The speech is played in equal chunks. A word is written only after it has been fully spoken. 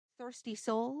thirsty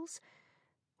souls?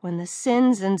 When the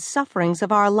sins and sufferings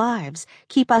of our lives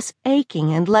keep us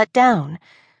aching and let down,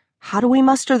 how do we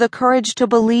muster the courage to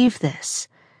believe this?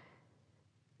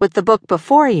 With the book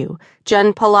before you,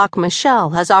 Pollock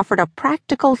Michel has offered a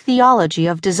practical theology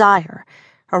of desire,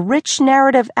 a rich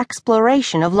narrative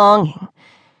exploration of longing.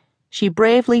 She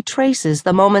bravely traces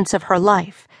the moments of her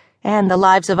life and the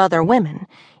lives of other women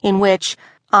in which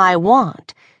 "I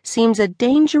want" seems a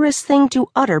dangerous thing to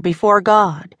utter before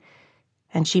God.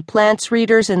 And she plants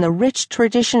readers in the rich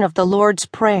tradition of the Lord's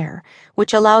Prayer,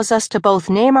 which allows us to both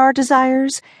name our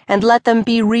desires and let them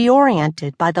be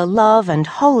reoriented by the love and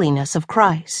holiness of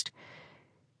Christ.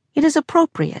 It is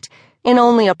appropriate, in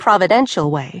only a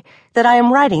providential way, that I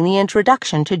am writing the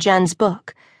introduction to Jen's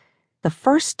book. The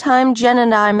first time Jen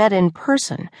and I met in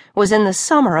person was in the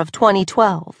summer of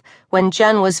 2012, when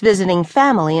Jen was visiting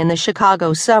family in the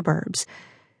Chicago suburbs.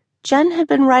 Jen had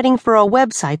been writing for a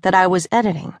website that I was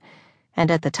editing, and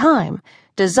at the time,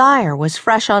 desire was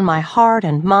fresh on my heart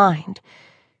and mind.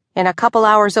 In a couple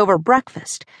hours over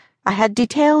breakfast, I had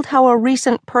detailed how a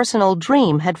recent personal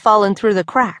dream had fallen through the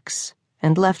cracks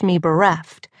and left me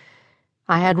bereft.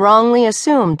 I had wrongly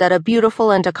assumed that a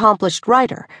beautiful and accomplished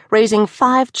writer raising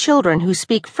 5 children who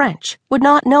speak French would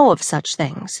not know of such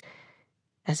things.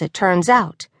 As it turns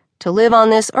out, to live on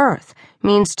this earth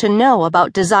means to know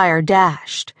about desire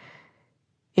dashed.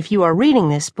 If you are reading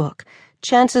this book,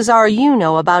 chances are you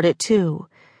know about it too.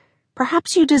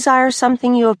 Perhaps you desire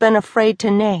something you have been afraid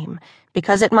to name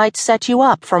because it might set you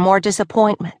up for more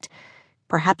disappointment.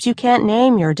 Perhaps you can't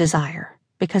name your desire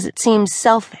because it seems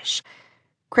selfish.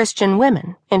 Christian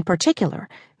women, in particular,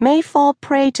 may fall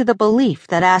prey to the belief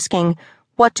that asking,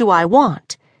 "What do I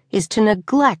want?" is to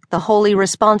neglect the holy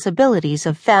responsibilities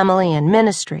of family and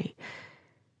ministry.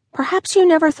 Perhaps you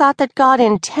never thought that God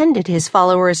intended His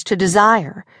followers to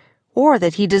desire, or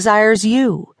that He desires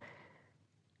you.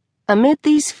 Amid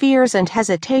these fears and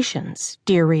hesitations,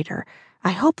 dear reader,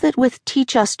 I hope that with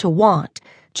Teach Us to Want,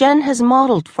 Jen has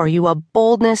modeled for you a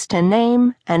boldness to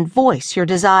name and voice your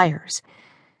desires,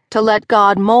 to let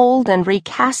God mold and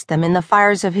recast them in the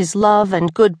fires of His love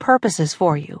and good purposes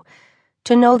for you,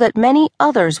 to know that many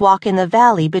others walk in the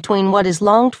valley between what is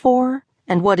longed for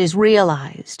and what is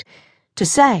realized, to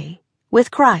say,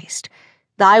 with Christ,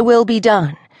 "Thy will be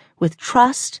done," with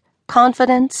trust,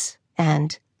 confidence,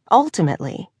 and,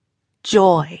 ultimately,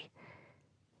 joy.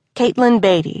 Caitlin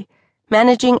Beatty,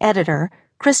 Managing Editor,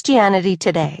 Christianity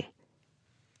Today.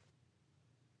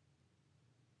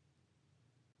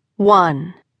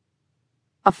 1.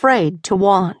 Afraid to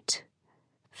want.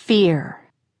 Fear.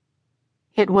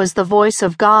 It was the voice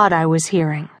of God I was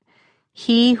hearing.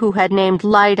 He who had named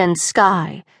light and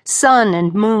sky, sun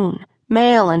and moon,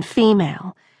 male and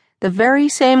female, the very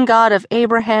same God of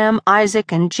Abraham,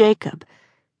 Isaac, and Jacob,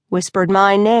 whispered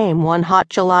my name one hot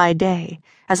July day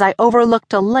as I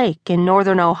overlooked a lake in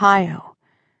northern Ohio.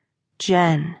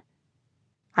 Jen.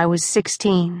 I was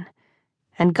 16,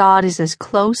 and God is as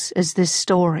close as this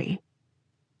story.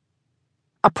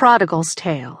 A Prodigal's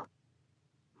Tale.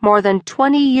 More than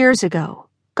 20 years ago,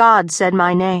 God said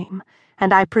my name,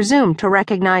 and I presumed to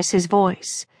recognize His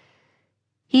voice.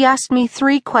 He asked me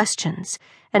 3 questions,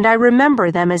 and I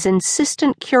remember them as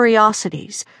insistent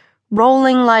curiosities,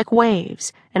 rolling like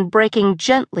waves and breaking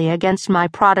gently against my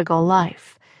prodigal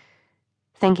life.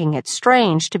 Thinking it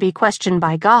strange to be questioned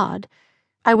by God,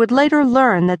 I would later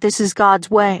learn that this is God's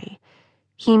way.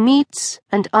 He meets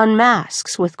and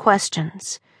unmasks with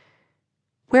questions.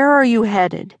 Where are you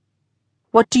headed?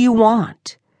 What do you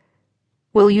want?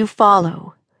 Will you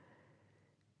follow?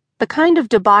 The kind of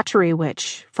debauchery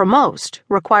which, for most,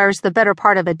 requires the better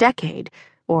part of a decade,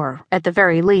 or at the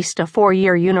very least a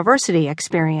 4-year university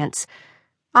experience,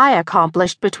 I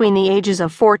accomplished between the ages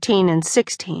of 14 and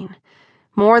 16.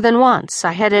 More than once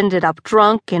I had ended up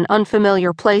drunk in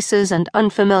unfamiliar places and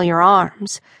unfamiliar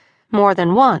arms. More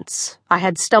than once I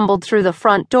had stumbled through the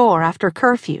front door after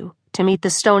curfew to meet the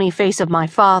stony face of my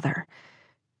father.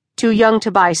 Too young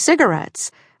to buy cigarettes,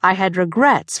 I had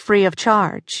regrets free of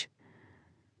charge.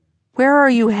 Where are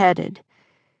you headed?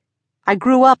 I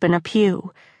grew up in a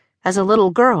pew. As a little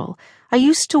girl, I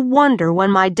used to wonder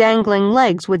when my dangling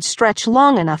legs would stretch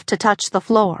long enough to touch the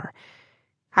floor.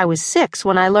 I was 6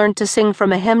 when I learned to sing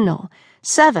from a hymnal,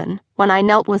 7 when I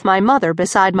knelt with my mother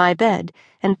beside my bed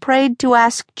and prayed to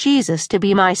ask Jesus to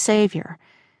be my Savior.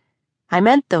 I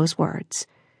meant those words.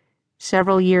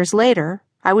 Several years later,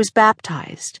 I was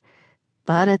baptized.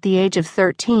 But at the age of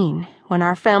 13, when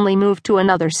our family moved to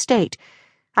another state,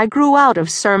 I grew out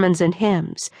of sermons and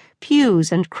hymns,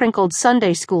 pews and crinkled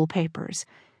Sunday school papers,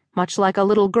 much like a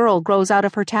little girl grows out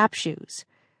of her tap shoes.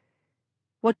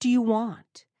 What do you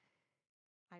want?